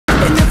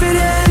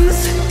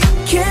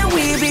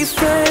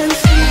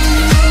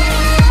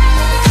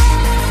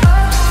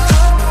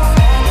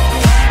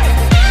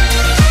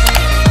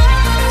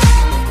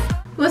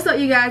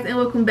guys, and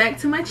welcome back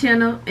to my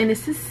channel. And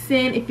this is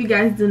Cinn, if you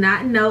guys do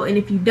not know. And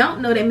if you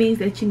don't know, that means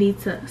that you need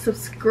to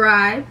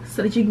subscribe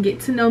so that you can get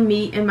to know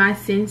me and my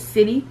Cinn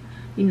City,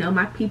 you know,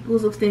 my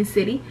peoples of Cinn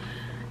City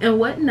and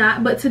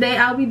whatnot. But today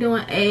I'll be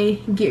doing a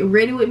get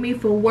ready with me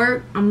for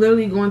work. I'm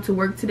literally going to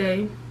work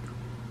today.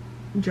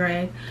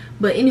 Drag.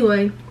 But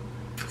anyway,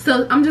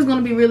 so I'm just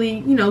going to be really,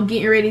 you know,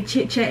 getting ready,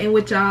 chit-chatting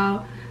with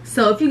y'all.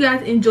 So if you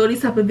guys enjoy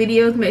these type of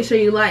videos, make sure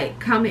you like,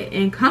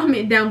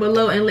 comment down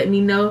below and let me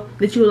know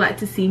that you would like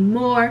to see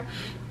more.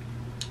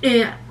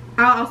 And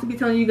I'll also be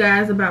telling you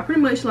guys about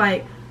pretty much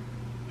like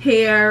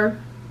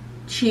hair,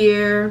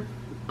 cheer,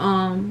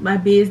 my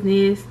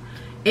business,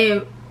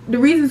 and the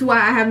reasons why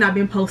I have not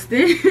been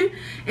posting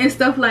and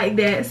stuff like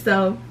that.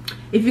 So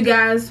if you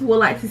guys would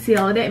like to see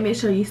all of that, make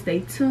sure you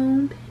stay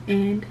tuned,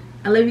 and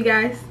I love you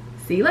guys.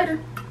 See you later.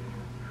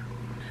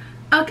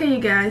 Okay, you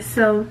guys,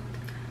 so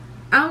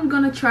I'm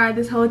gonna try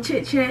this whole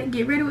chit chat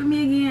get ready with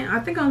me again. I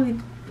think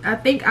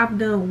I've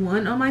done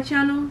one on my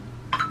channel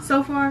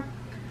so far,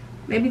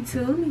 maybe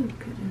two.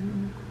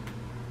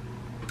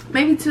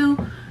 Maybe two,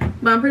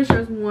 but I'm pretty sure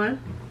it's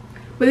one.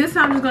 But this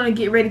time I'm just gonna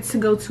get ready to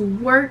go to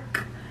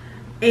work,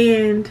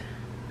 and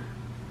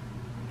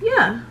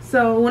yeah.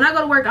 So when I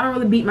go to work, I don't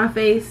really beat my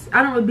face.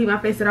 I don't really beat my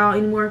face at all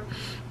anymore.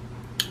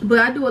 But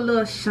I do a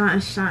little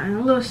shine, a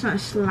little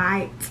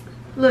slight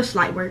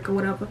work or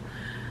whatever.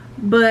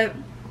 But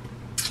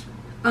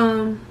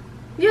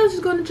yeah, I was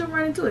just going to jump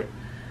right into it.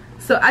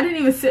 So I didn't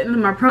even set none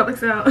of my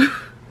products out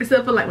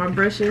except for like my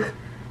brushes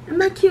and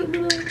my cute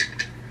little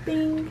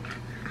thing.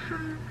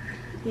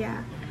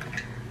 Yeah.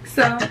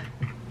 So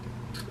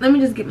let me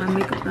just get my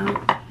makeup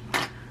out.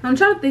 I'm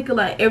trying to think of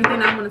like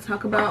everything I want to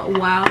talk about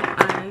while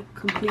I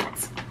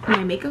complete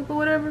my makeup or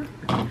whatever.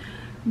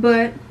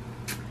 But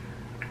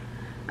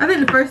I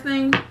think the first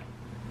thing,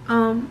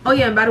 oh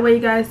yeah, and by the way, you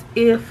guys,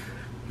 if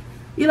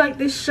you like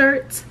this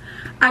shirt,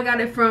 I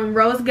got it from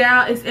Rose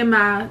Gal. It's in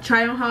my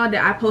try on haul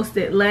that I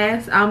posted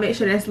last. I'll make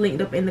sure that's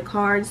linked up in the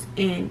cards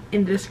and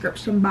in the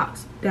description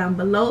box down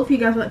below if you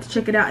guys would like to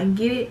check it out and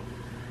get it.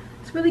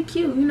 It's really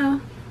cute, you know.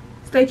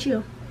 Stay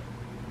chill.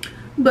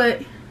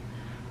 But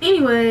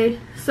anyway,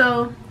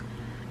 so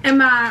in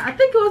my, I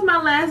think it was my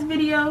last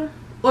video,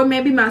 or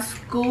maybe my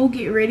school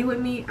get ready with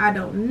me, I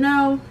don't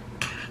know.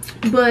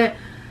 But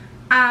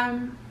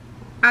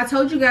I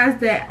told you guys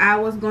that I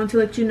was going to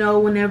let you know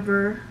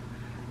whenever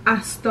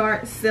I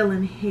start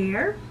selling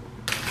hair.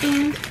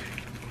 And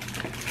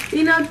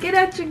you know, get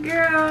at your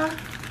girl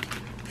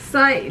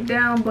site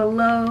down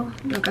below.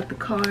 You know, got the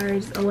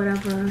cards or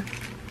whatever,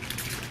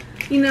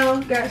 you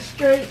know, got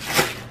straight,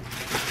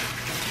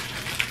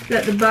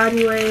 got the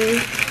body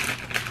wave.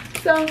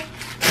 So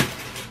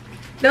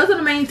those are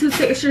the main two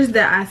textures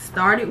that I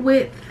started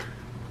with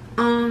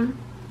to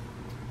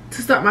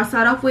start my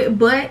site off with.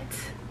 But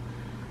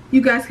you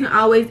guys can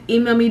always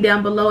email me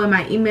down below in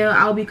my email.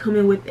 I'll be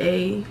coming with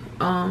a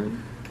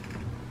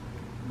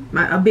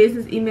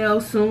business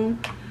email soon,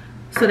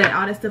 so that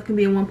all that stuff can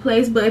be in one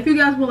place. But if you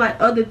guys want like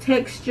other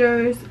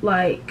textures,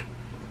 like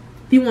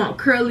if you want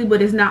curly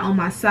but it's not on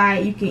my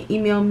site, you can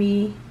email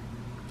me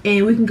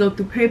and we can go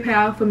through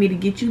PayPal for me to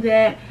get you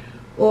that.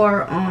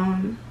 Or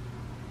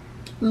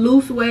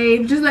loose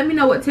wave, just let me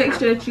know what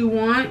texture that you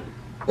want,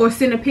 or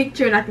send a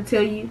picture and I can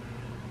tell you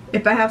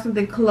if I have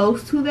something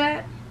close to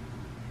that,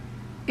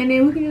 and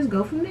then we can just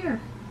go from there.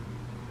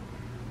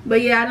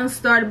 But yeah, I done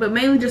started, but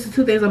mainly just the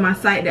two things on my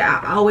site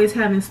that I always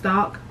have in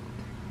stock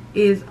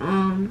is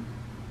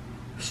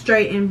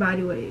straight and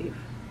body wave.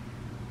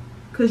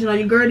 Cause you know,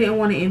 your girl didn't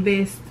want to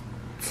invest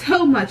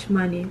too much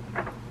money.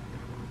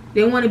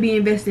 They want to be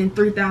investing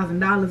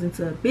 $3,000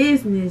 into a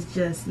business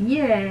just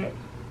yet.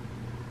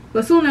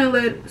 But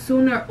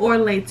sooner or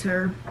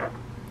later,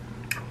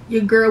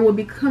 your girl will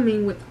be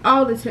coming with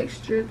all the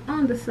textures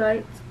on the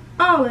site,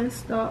 all in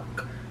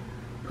stock.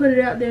 Put it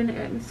out there in the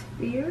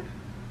atmosphere.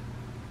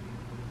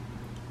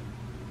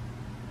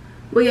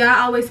 Well, yeah, I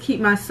always keep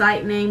my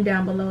site name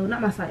down below.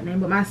 Not my site name,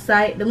 but my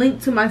site, the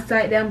link to my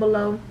site down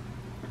below.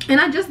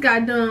 And I just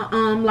got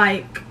done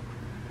like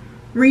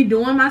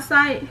redoing my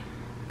site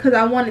because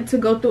I wanted to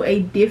go through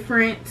a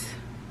different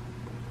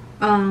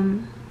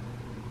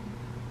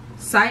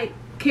site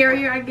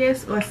carrier, I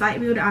guess, or site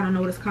builder. I don't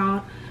know what it's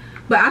called.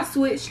 But I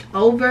switched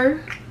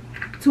over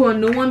to a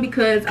new one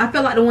because I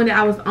felt like the one that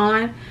I was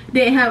on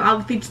didn't have all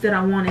the features that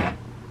I wanted.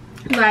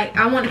 Like,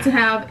 I wanted to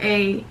have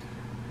a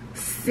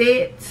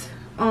set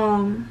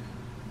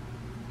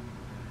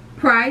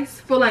price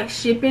for like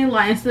shipping.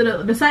 Like, instead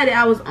of the site that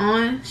I was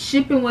on,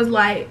 shipping was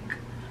like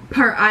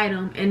per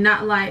item and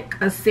not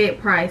like a set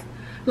price.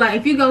 Like,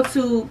 if you go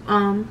to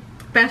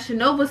Fashion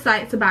Nova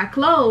site to buy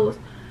clothes,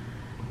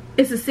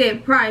 it's a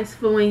set price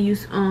for when you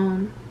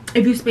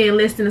if you spend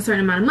less than a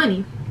certain amount of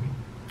money.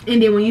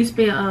 And then when you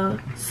spend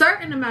a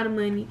certain amount of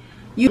money,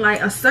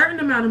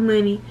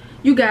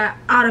 you got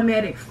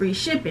automatic free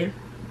shipping.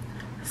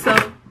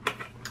 So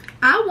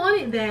I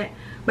wanted that,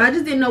 but I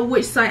just didn't know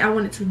which site I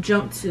wanted to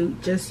jump to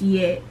just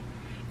yet.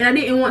 And I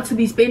didn't want to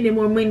be spending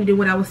more money than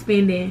what I was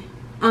spending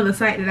on the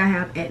site that I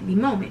have at the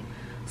moment.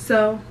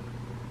 So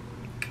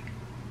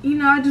you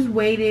know, I just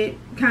waited,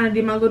 kind of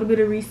did my little bit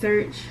of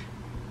research,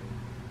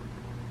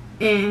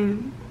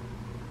 and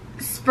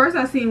first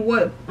I seen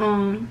what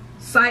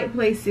site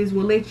places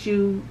will let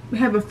you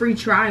have a free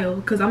trial,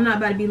 because I'm not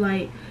about to be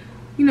like,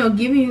 you know,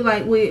 giving you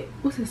like with,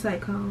 what's the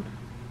site called,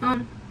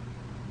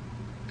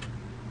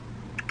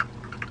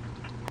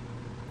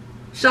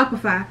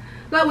 Shopify.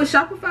 Like with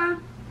Shopify,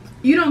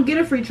 you don't get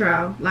a free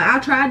trial. Like I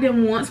tried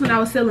them once when I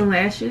was selling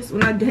lashes,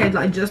 when I had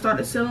like just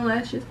started selling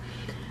lashes,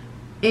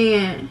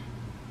 and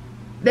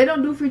they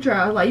don't do free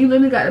trials. Like you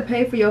literally got to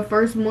pay for your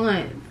first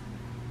month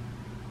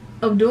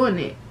of doing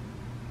it,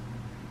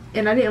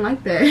 and I didn't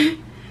like that.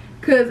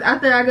 Because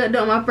after I got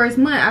done my first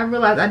month, I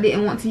realized I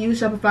didn't want to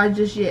use Shopify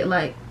just yet.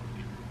 Like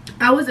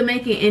I wasn't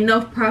making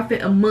enough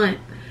profit a month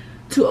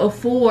to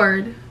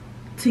afford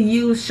to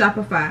use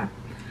Shopify.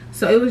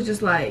 So it was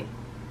just like,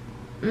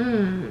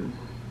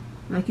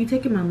 like you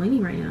taking my money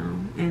right now,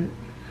 and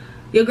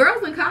your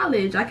girl's in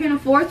college. I can't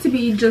afford to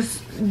be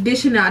just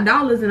dishing out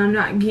dollars and I'm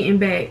not getting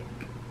back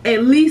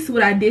at least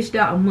what I dished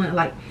out a month.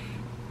 Like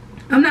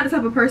I'm not the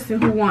type of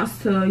person who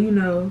wants to, you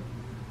know,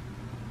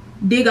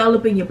 dig all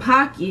up in your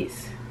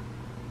pockets,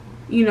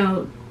 you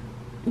know,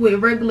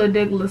 with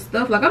regular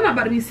stuff. Like I'm not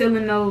about to be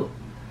selling no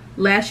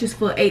lashes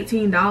for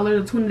 $18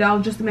 or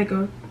 $20 just to make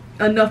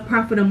enough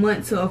profit a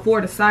month to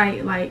afford a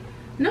site. Like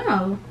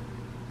no.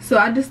 So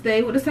I just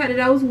stayed with the site that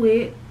I was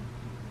with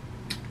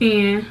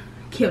and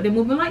kept it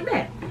moving like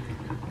that.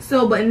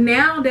 So but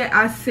now that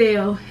I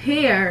sell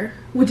hair,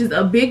 which is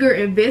a bigger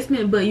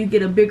investment but you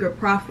get a bigger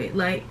profit.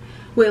 Like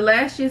with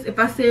lashes, if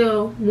I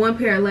sell one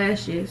pair of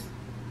lashes,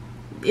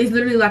 it's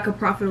literally like a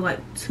profit of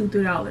like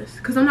 $2-3,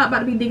 because I'm not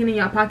about to be digging in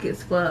your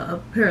pockets for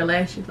a pair of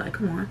lashes. Like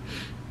come on.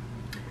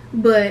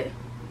 But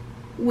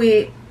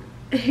with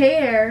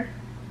hair,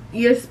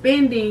 you're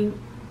spending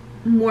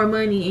more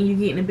money and you're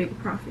getting a bigger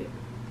profit.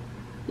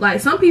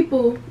 Like some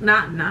people,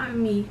 not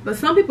me, but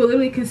some people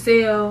literally can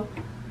sell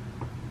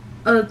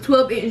a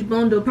 12-inch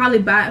bundle, probably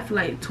buy it for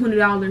like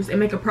 $20 and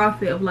make a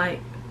profit of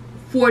like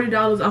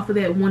 $40 off of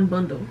that one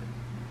bundle,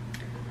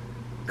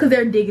 because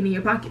they're digging in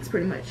your pockets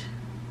pretty much.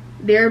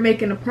 They're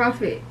making a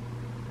profit,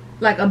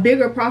 like a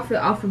bigger profit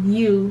off of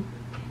you.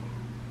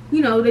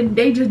 You know,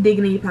 they just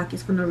digging in your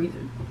pockets for no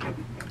reason.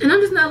 And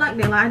I'm just not like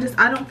that. Like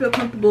I don't feel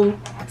comfortable,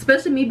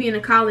 especially me being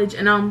in college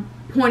and I'm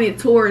pointed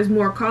towards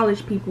more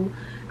college people.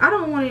 I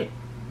don't want it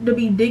to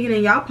be digging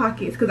in y'all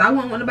pockets, because I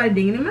won't want nobody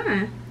digging in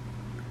mine.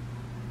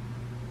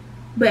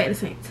 But at the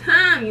same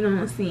time, you know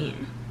what I'm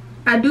saying,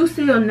 I do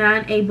sell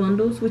 9A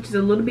bundles, which is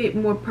a little bit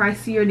more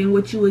pricier than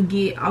what you would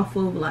get off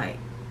of like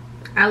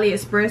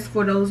AliExpress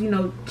for those, you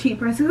know, cheap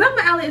prices. I'm an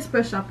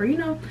AliExpress shopper, you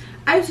know.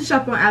 I used to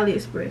shop on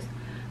AliExpress,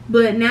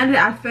 but now that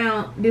I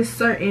found this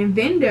certain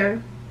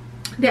vendor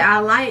that I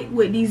like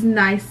with these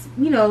nice,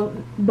 you know,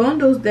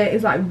 bundles, that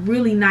is like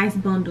really nice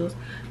bundles.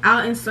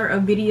 I'll insert a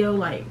video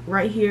like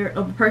right here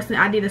of a person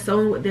I did a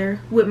sewing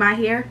with my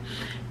hair,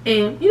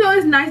 and you know,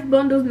 it's nice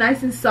bundles,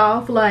 nice and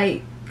soft,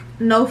 like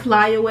no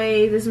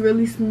flyaways. It's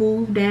really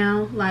smooth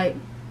down. Like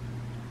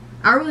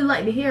I really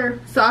like the hair,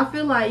 so I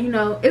feel like, you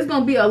know, it's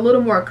gonna be a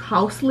little more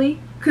costly,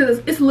 because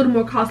it's a little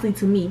more costly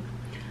to me.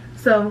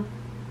 So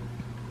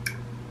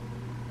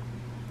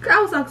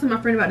I was talking to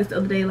my friend about this the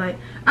other day. Like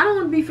I don't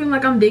want to be feeling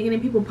like I'm digging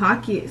in people's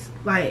pockets,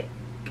 like,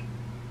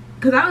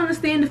 because I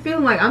understand the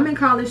feeling. Like I'm in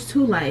college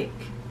too. Like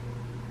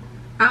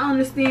I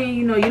understand,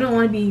 you know, you don't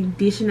want to be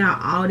dishing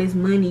out all this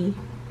money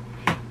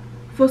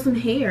for some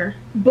hair,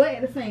 but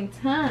at the same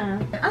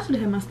time, I should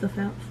have had my stuff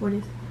out for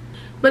this,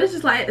 but it's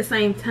just like at the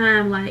same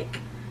time, like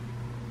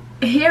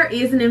hair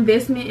is an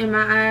investment in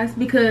my eyes,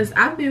 because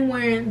I've been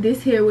wearing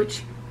this hair,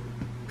 which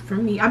for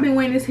me, I've been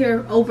wearing this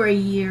hair over a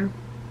year,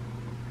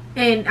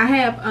 and I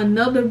have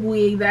another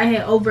wig that I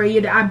had over a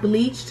year that I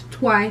bleached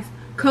twice,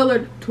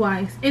 colored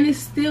twice, and it's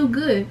still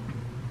good.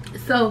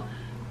 So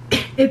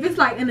if it's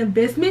like an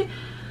investment,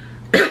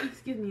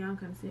 excuse me, I'm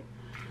kind of sick.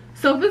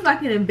 So if it's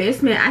like an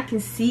investment, I can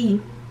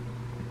see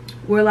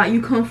where like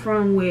you come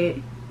from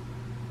with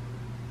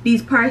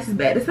these prices,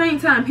 but at the same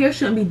time, hair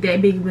shouldn't be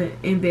that big of an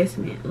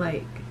investment.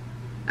 Like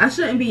I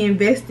shouldn't be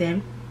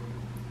investing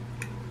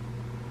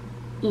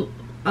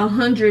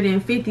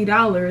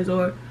 $150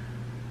 or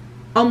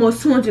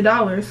almost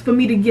 $200 for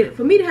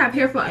me to have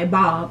hair for a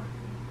bob,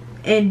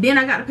 and then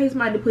I got to pay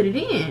somebody to put it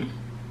in.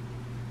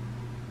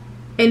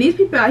 And these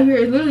people out here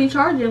is literally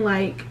charging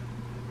like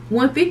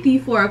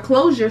 $150 for a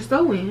closure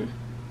sew-in,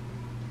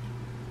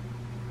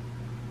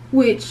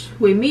 which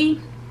with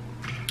me,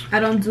 I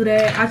don't do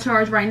that. I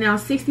charge right now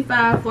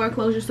 $65 for a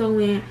closure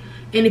sew-in,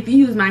 and if you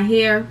use my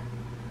hair,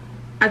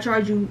 I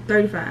charge you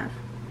 $35.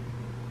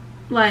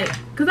 Like,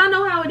 cause I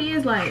know how it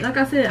is. Like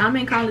I said, I'm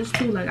in college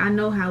too. Like I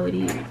know how it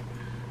is.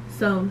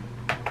 So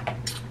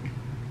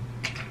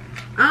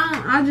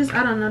I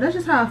don't know. That's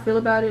just how I feel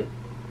about it.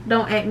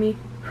 Don't at me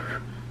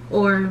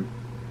or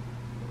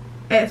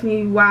ask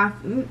me why,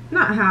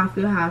 not how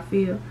I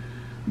feel,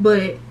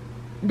 but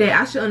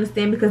that I should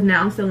understand, because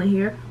now I'm selling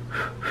hair,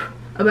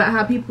 about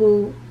how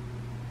people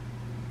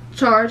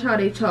charge how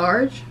they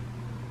charge.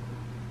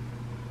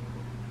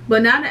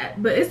 But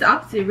it's the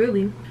opposite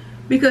really.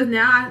 Because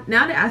now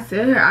that I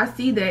said her, I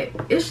see that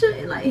it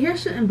shouldn't, like, hair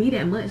shouldn't be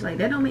that much. Like,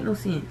 that don't make no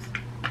sense.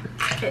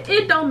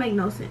 It don't make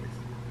no sense.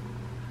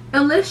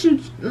 Unless you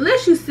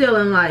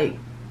selling like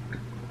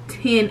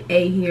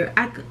 10A hair,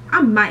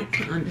 I might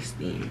can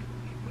understand.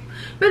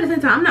 But at the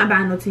same time, I'm not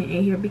buying no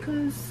 10A hair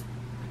because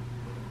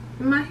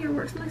my hair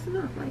works nice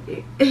enough. Like,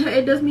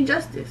 it does me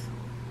justice.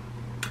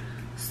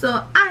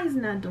 So I's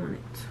not doing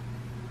it.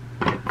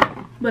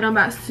 But I'm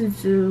about to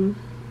do,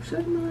 should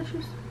I do my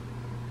lashes?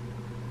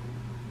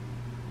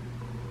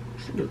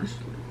 Should do lashes.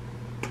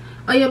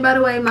 Oh yeah, by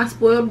the way, my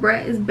spoiled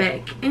brat is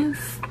back in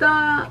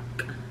stock.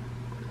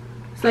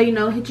 So, you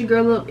know, hit your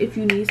girl up if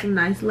you need some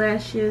nice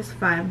lashes.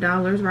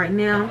 $5 right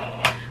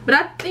now. But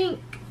I think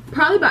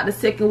probably about the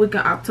second week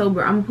of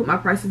October, I'm gonna put my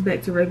prices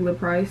back to regular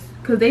price,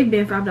 because they've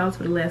been $5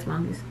 for the last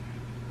longest.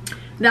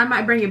 Now I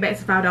might bring it back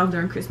to $5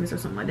 during Christmas or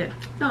something like that.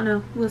 Don't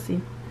know, we'll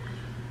see.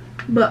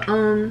 But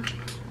I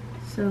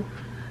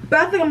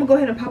think I'm gonna go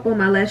ahead and pop on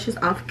my lashes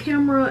off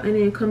camera and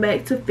then come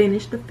back to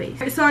finish the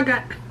face. So I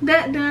got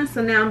that done.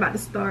 So now I'm about to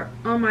start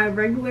on my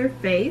regular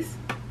face.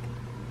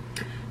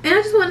 And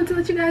I just wanted to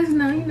let you guys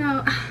know, you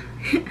know,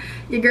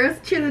 your girl's a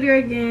cheerleader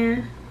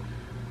again.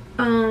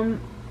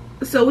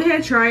 So we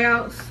had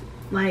tryouts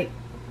like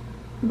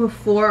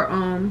before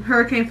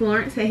Hurricane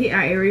Florence had hit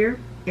our area.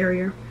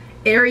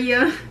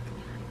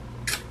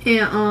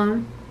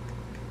 And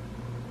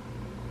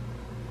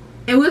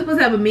we were supposed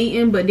to have a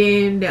meeting, but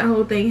then that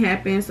whole thing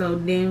happened, so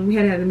then we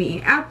had to have a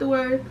meeting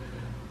afterward.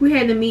 We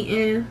had the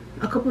meeting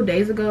a couple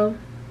days ago,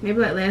 maybe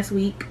like last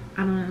week,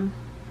 I don't know.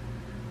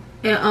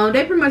 And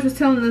they pretty much was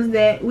telling us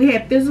that we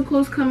had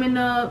physicals coming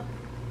up,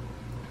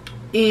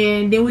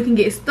 and then we can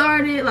get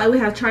started. Like, we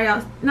have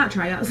tryouts, not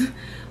tryouts.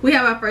 We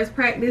have our first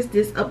practice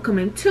this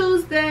upcoming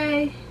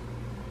Tuesday.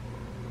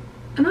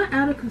 Am I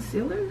out of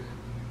concealer?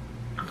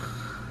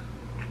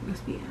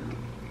 Must be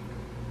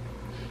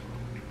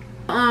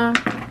out.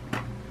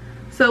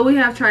 So we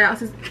have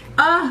tryouts.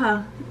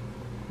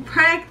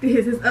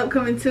 Practice is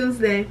upcoming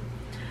Tuesday,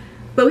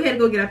 but we had to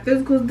go get our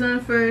physicals done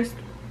first.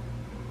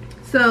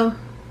 So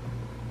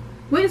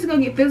we need to go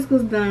get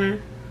physicals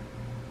done,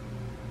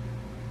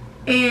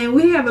 and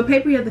we have a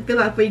paper you have to fill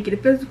out before you get a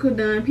physical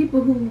done.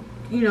 People who,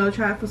 you know,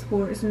 try for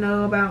sports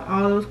know about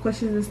all those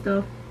questions and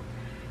stuff,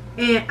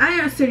 and I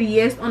answered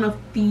yes on a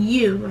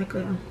few, like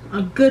a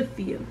good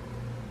few,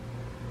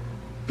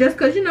 just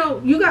because, you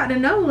know, you got to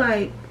know,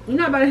 like, you're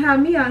not about to have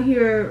me out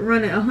here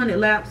running 100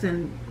 laps,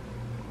 and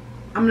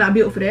I'm not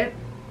built for that.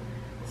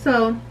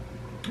 So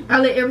I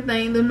let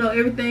them know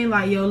everything,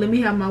 like, yo, let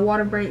me have my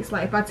water breaks.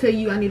 Like, if I tell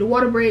you I need a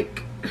water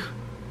break,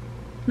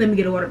 let me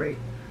get a water break,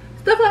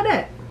 stuff like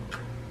that.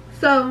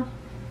 So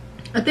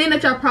a thing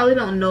that y'all probably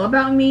don't know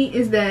about me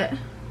is that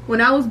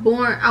when I was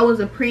born, I was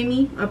a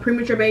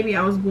premature baby.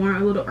 I was born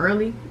a little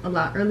early, a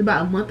lot early,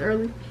 about a month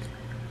early,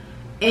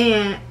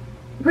 and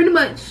pretty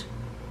much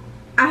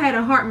I had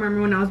a heart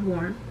murmur when I was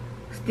born.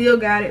 Still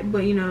got it,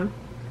 but, you know,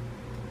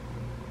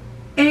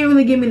 it didn't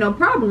really give me no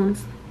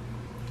problems.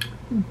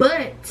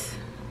 But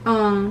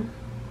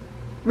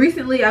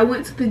recently I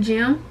went to the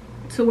gym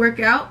to work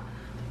out.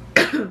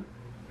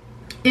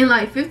 And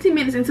like 15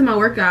 minutes into my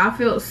workout, I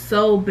felt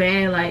so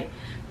bad, like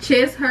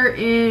chest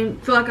hurting,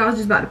 feel like I was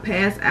just about to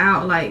pass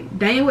out. Like,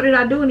 dang, what did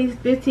I do in these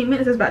 15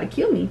 minutes? That's about to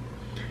kill me.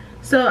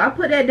 So I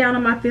put that down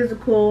on my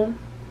physical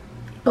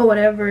or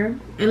whatever,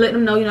 and let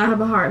them know, you know, I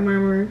have a heart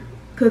murmur,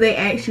 because they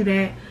asked you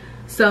that.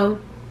 So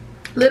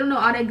let them know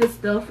all that good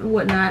stuff and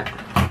whatnot.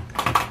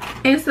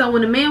 And so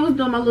when the man was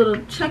doing my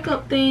little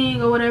checkup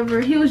thing or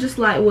whatever, he was just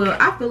like, well,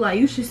 I feel like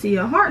you should see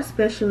a heart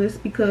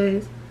specialist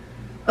because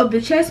of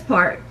the chest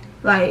part.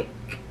 Like,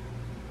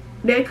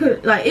 that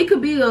could, like, it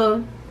could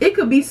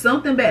be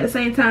something, but at the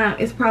same time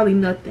it's probably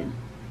nothing.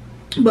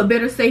 But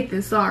better safe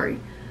than sorry.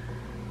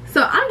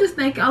 So I'm just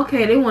thinking,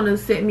 okay, they want to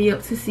set me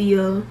up to see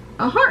a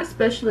heart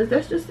specialist.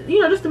 That's just,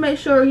 you know, just to make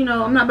sure, you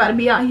know, I'm not about to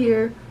be out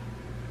here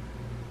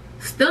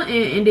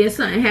stunting and then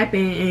something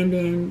happened and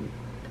then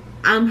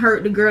I'm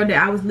hurt, the girl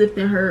that I was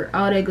lifting hurt,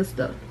 all that good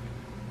stuff.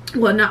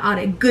 Well, not all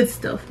that good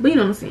stuff, but you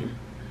know what I'm saying.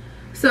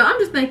 So I'm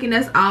just thinking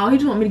that's all. He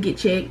just want me to get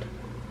checked.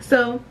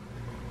 So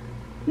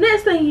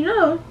next thing you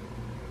know,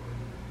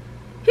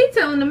 he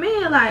telling the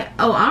man like,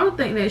 oh, I don't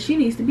think that she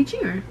needs to be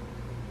cheering.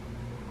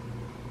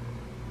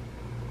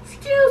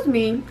 Excuse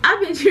me, I've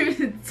been cheering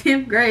since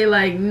 10th grade.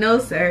 Like, no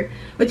sir.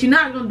 What you're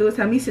not gonna do is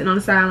have me sitting on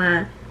the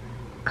sideline.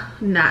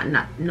 Not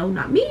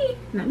me.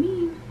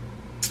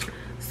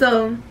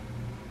 So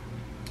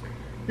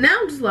now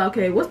I'm just like,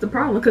 okay, what's the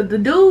problem? Because the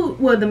dude,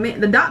 well,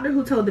 the doctor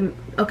who told them,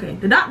 okay,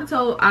 the doctor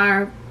told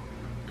our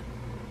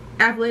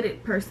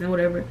athletic person,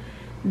 whatever,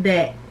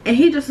 that, and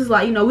he just was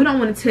like, you know, we don't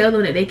want to tell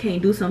them that they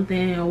can't do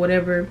something or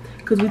whatever,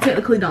 because we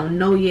technically don't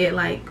know yet.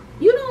 Like,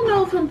 you don't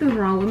know if something's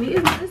wrong with me.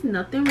 There's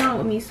nothing wrong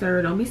with me,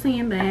 sir. Don't be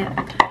saying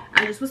that.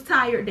 I just was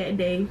tired that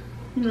day.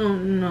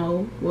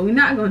 No, what we're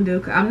not gonna do,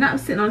 because I'm not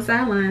sitting on the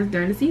sidelines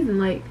during the season.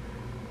 Like,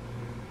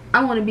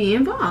 I want to be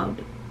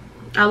involved.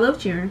 I love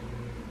cheering.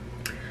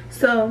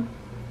 So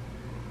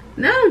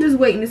now I'm just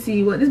waiting to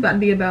see what this is about to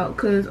be about,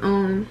 because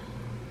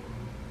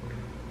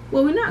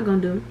what we're not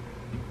gonna do.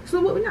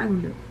 So what we're not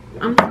gonna do.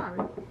 I'm sorry.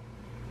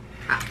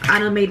 I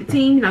done made the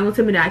team. You're not gonna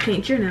tell me that I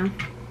can't cheer now.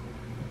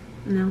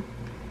 No.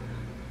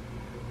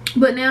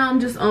 But now I'm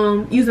just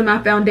using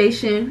my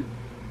foundation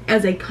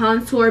as a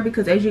contour,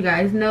 because as you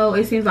guys know,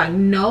 it seems like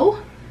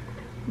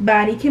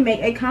nobody can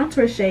make a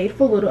contour shade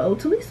for little old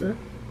Talisa.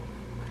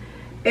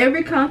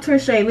 Every contour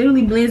shade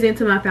literally blends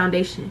into my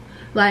foundation.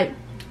 Like,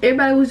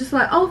 everybody was just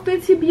like, oh,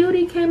 Fenty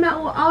Beauty came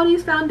out with all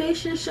these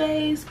foundation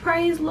shades.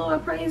 Praise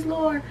Lord, praise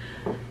Lord.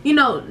 You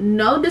know,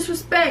 no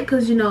disrespect,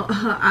 because, you know,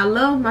 I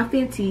love my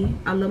Fenty.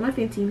 I love my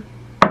Fenty.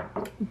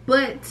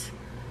 But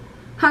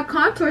her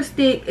contour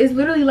stick is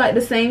literally like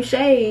the same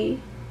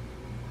shade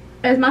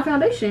as my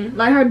foundation.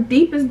 Like her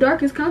deepest,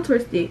 darkest contour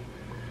stick.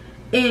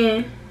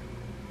 And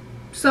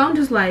so I'm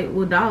just like,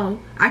 well, dog,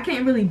 I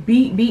can't really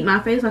beat my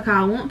face like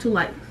how I want to,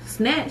 like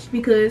snatch,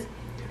 because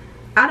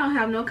I don't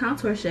have no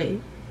contour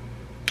shade.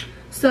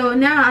 So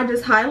now I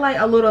just highlight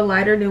a little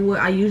lighter than what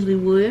I usually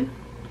would,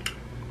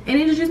 and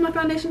then just use my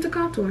foundation to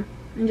contour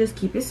and just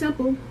keep it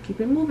simple, keep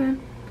it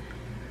moving.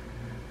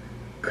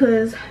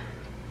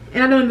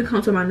 And I don't even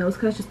contour my nose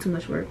because it's just too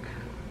much work.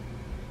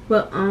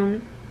 But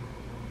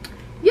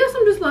yes,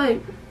 I'm just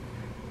like,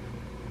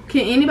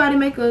 can anybody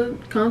make a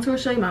contour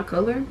shade my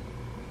color?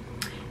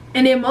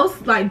 And then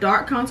most like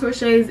dark contour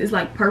shades is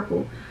like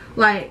purple.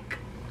 Like,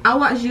 I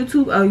watched a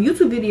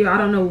YouTube video, I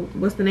don't know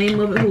what's the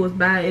name of it, who was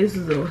by it. This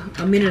is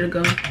a minute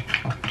ago.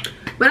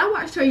 But I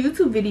watched her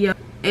YouTube video,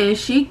 and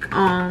she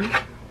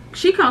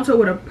contoured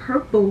with a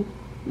purple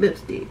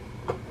lipstick.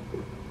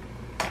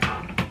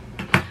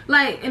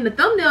 Like, in the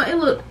thumbnail, it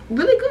looked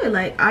really good.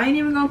 Like, I ain't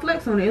even gonna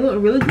flex on it. It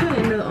looked really good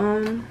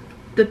in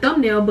the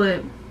thumbnail,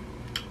 but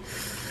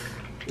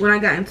when I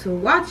got into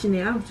watching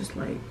it, I was just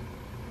like,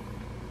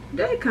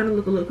 that kind of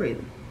look a little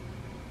crazy.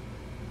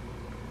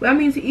 But I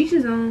mean, to each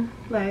his own.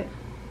 Like,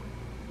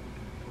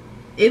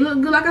 it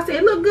looked good. Like I said,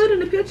 it looked good in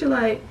the picture.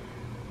 Like,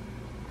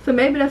 so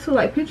maybe that's for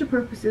like picture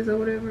purposes or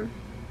whatever.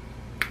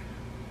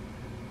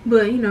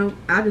 But you know,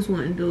 I just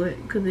wanted to do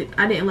it because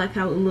I didn't like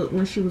how it looked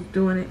when she was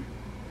doing it.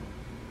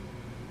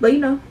 But you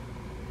know,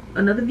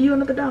 another view,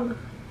 another dollar.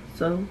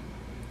 So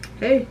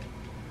hey,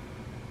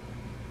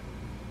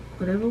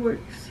 whatever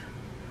works.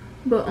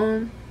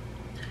 But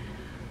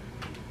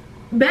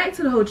back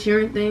to the whole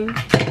cheering thing.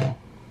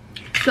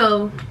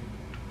 So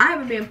I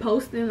haven't been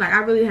posting. Like, I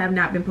really have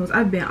not been posting.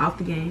 I've been off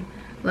the game.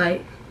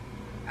 Like,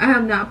 I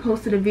have not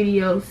posted a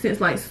video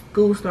since like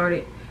school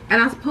started.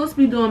 And I'm supposed to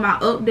be doing my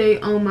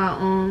update on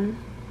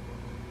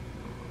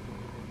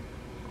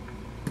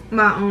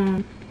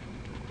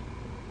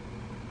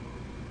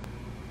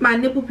my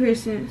nipple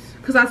piercings,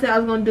 because I said I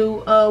was gonna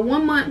do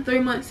 1 month, 3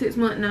 month, 6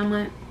 month, 9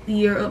 month,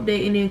 year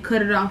update, and then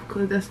cut it off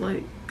because that's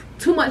like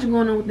too much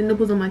going on with the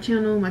nipples on my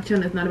channel. My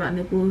channel is not about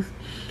nipples.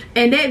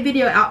 And that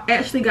video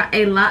actually got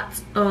a lot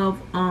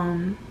of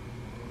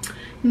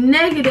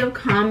negative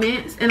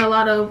comments and a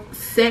lot of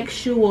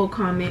sexual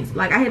comments.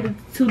 Like, I had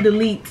to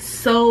delete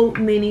so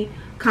many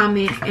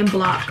comments and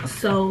block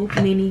so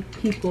many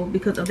people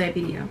because of that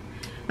video.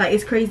 Like,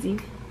 it's crazy.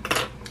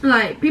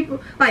 Like,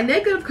 people, like,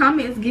 negative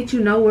comments get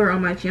you nowhere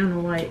on my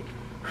channel. Like,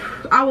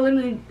 I will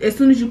literally, as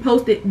soon as you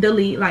post it,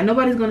 delete. Like,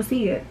 nobody's gonna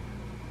see it.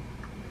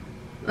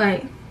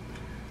 Like,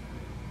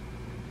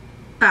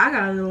 I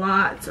got a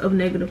lot of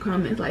negative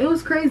comments. Like, it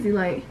was crazy.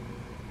 Like,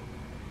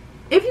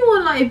 if you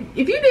want, like,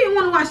 if you didn't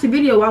want to watch the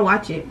video, why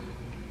watch it?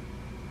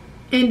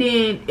 And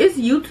then it's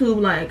YouTube.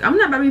 Like, I'm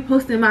not about to be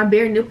posting my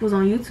bare nipples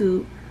on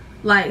YouTube.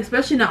 Like,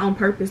 especially not on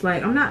purpose.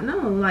 Like, I'm not,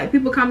 no. Like,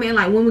 people comment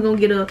like, when we're gonna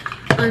get a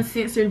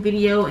uncensored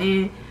video,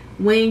 and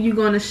when you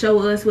gonna show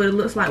us what it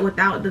looks like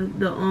without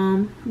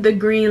the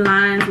green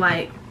lines.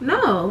 Like,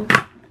 no.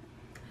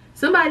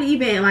 Somebody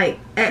even like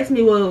asked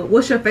me, well,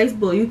 what's your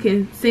Facebook? You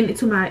can send it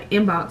to my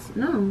inbox.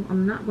 No,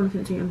 I'm not gonna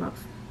send it to your inbox.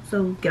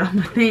 So get off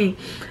my thing.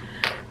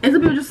 And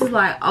some people just was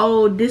like,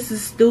 oh, this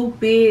is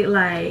stupid.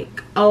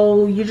 Like,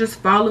 oh, you're just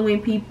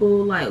following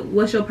people. Like,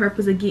 what's your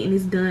purpose of getting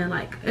this done?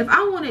 Like, if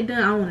I want it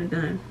done, I want it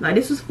done. Like,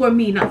 this was for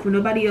me, not for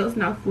nobody else,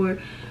 not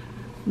for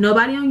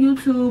nobody on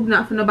YouTube,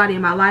 not for nobody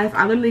in my life.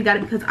 I literally got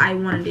it because I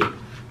wanted it.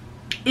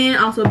 And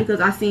also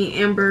because I seen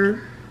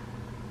Amber,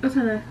 what's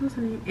her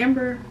name?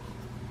 Amber,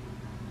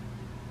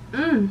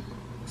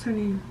 what's her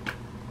name?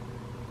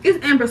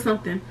 It's Amber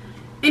something.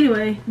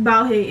 Anyway,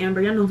 bald head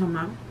Amber, y'all know what I'm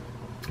talking about.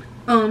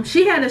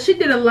 She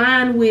did a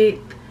line with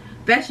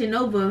Fashion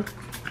Nova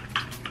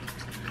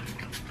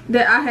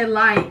that I had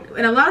liked,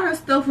 and a lot of her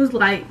stuff was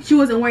like, she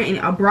wasn't wearing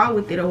a bra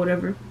with it or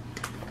whatever,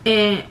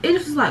 and it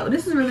just was like, well,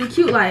 this is really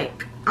cute.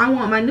 Like, I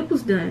want my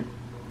nipples done.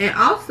 And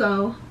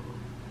also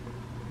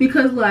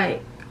because,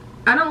 like,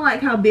 I don't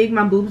like how big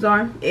my boobs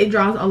are. It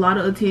draws a lot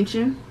of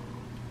attention,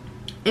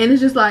 and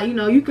it's just like, you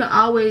know, you can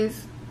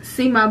always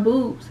see my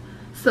boobs.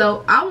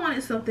 So I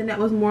wanted something that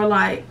was more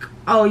like,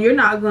 oh, you're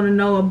not gonna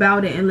know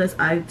about it unless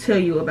I tell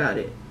you about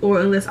it, or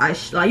unless I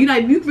like, you know,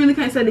 you really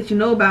can't say that you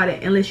know about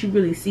it unless you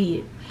really see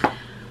it.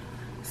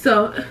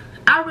 So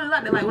I really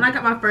liked it. Like, when I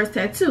got my first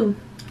tattoo,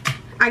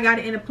 I got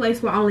it in a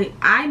place where only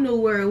I knew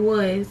where it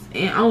was,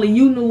 and only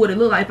you knew what it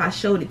looked like if I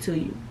showed it to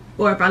you.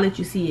 or if I let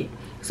you see it.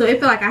 So it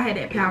felt like I had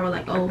that power,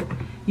 like, oh,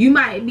 you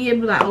might be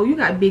able to, like, oh, you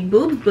got big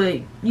boobs,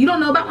 but you don't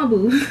know about my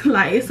boobs.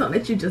 Like, it's something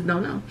that you just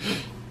don't know.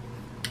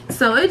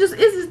 So it's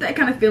just that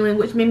kind of feeling,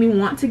 which made me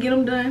want to get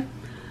them done.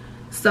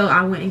 So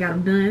I went and got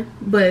them done.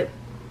 But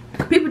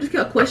people just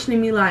kept questioning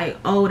me, like,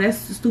 oh,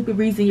 that's a stupid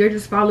reason, you're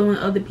just following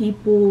other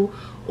people,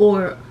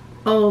 or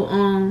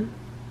oh,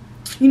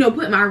 you know,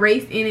 put my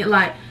race in it.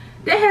 Like,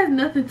 that has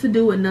nothing to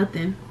do with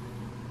nothing.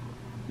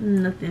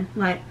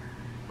 Like,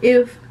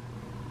 if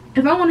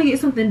I want to get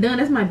something done,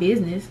 that's my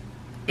business.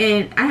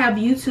 And I have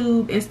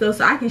YouTube and stuff,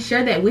 so I can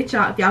share that with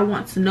y'all if y'all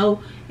want to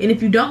know. And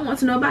if you don't want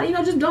to know about it, you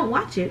know, just don't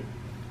watch it.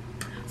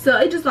 So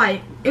it just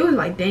like, it was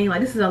like, dang,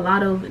 like, this is a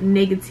lot of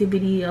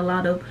negativity, a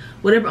lot of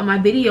whatever on my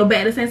video. But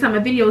at the same time, my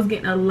video was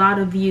getting a lot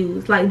of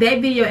views. Like,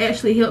 that video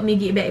actually helped me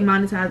get back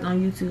monetized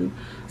on YouTube.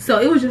 So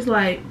it was just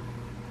like,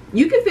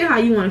 you can feel how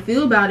you want to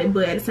feel about it,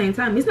 but at the same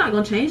time, it's not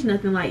going to change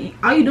nothing. Like,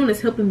 all you're doing is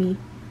helping me,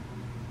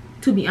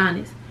 to be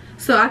honest.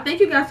 So I thank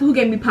you guys who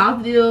gave me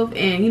positive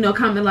and, you know,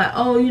 comment like,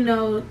 oh, you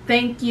know,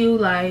 thank you,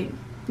 like,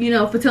 you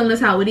know, for telling us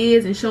how it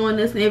is and showing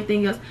us and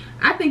everything else.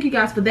 I thank you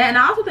guys for that. And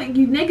I also thank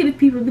you negative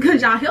people,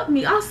 because y'all helped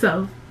me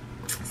also.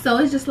 So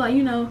it's just like,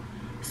 you know,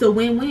 it's a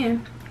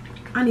win-win.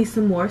 I need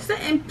some more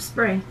setting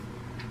spray.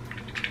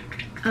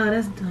 Oh,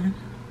 that's done.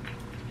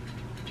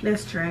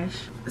 That's trash.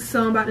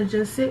 So I'm about to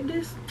just sip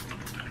this,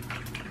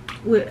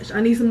 which I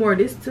need some more of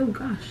this too.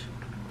 Gosh.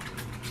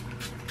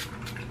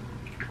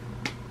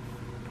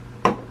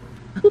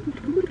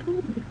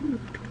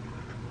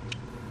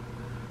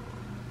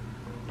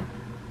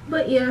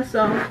 But yeah,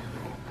 so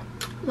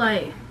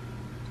like,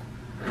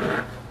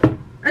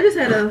 I just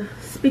had to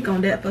speak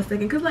on that for a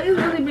second, because like, it's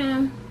really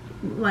been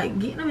like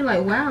getting me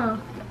like, wow,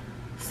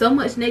 so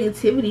much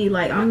negativity.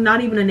 Like, I'm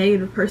not even a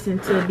negative person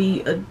to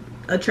be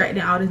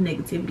attracting all this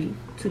negativity,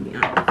 to be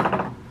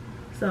honest.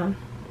 So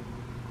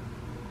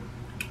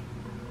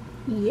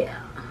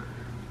yeah.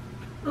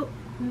 Oh,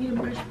 I need a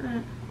brush for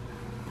that.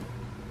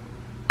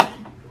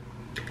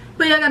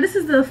 But yeah, guys, this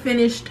is the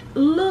finished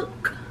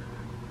look.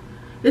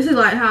 This is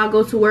like how I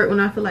go to work when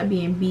I feel like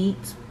being beat.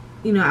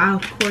 You know, I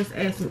of course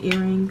add some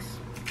earrings,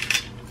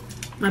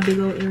 my big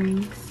old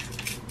earrings,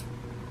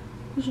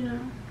 you know.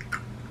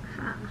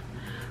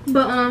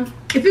 But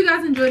if you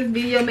guys enjoyed this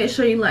video, make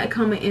sure you like,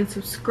 comment, and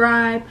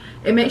subscribe,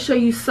 and make sure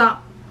you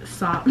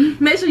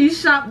make sure you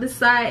shop the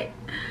site,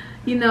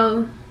 you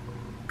know,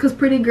 because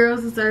pretty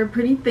girls deserve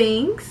pretty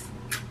things.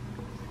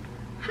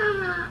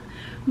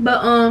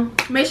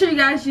 But make sure you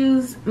guys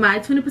use my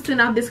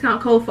 20% off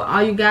discount code for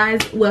all you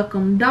guys.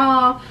 Welcome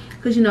doll,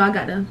 because you know I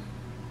gotta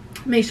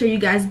make sure you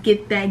guys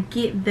get that,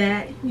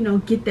 you know,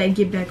 get that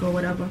get back or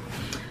whatever.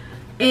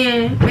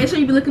 And make sure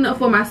you be looking up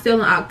for my sale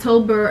in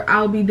October.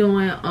 I'll be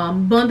doing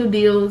bundle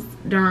deals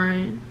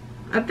during,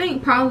 I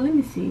think, probably, let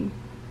me see,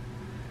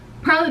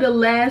 probably the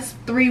last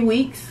 3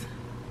 weeks.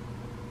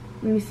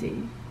 Let me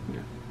see.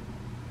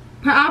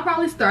 I'll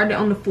probably start it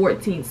on the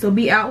 14th, so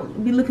be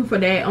looking for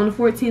that. On the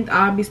 14th,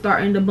 I'll be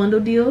starting the bundle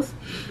deals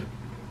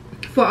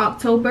for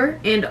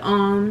October.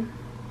 And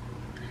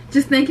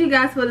just thank you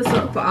guys for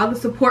all the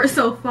support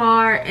so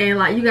far. And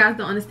like, you guys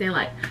don't understand,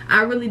 like,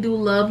 I really do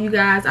love you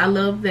guys. I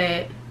love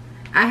that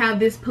I have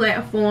this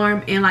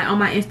platform and like on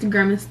my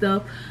Instagram and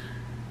stuff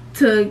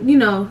to, you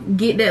know,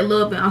 get that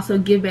love and also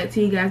give back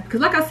to you guys.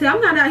 Because like I said,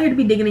 I'm not out here to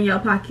be digging in your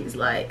pockets.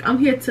 Like, I'm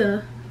here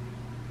to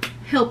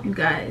help you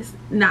guys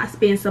not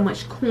spend so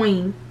much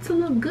coin to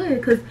look good,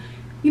 because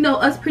you know,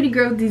 us pretty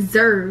girls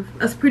deserve,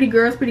 us pretty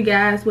girls, pretty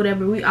guys,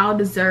 whatever, we all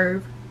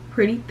deserve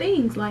pretty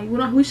things. Like,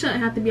 we shouldn't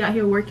have to be out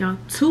here working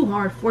too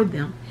hard for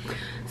them.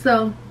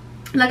 So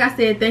like I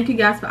said, thank you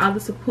guys for all the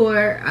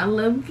support. I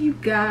love you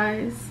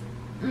guys,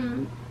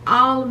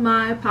 all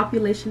my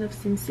population of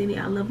Sin City.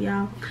 I love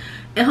y'all,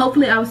 and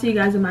hopefully I will see you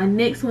guys in my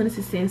next one. This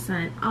is Cinn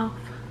signing off.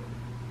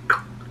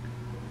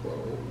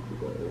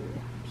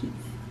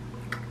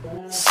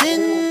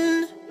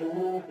 Cinn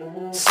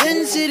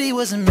City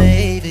wasn't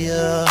made for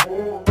you.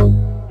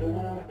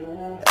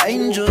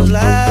 Angels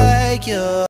like you.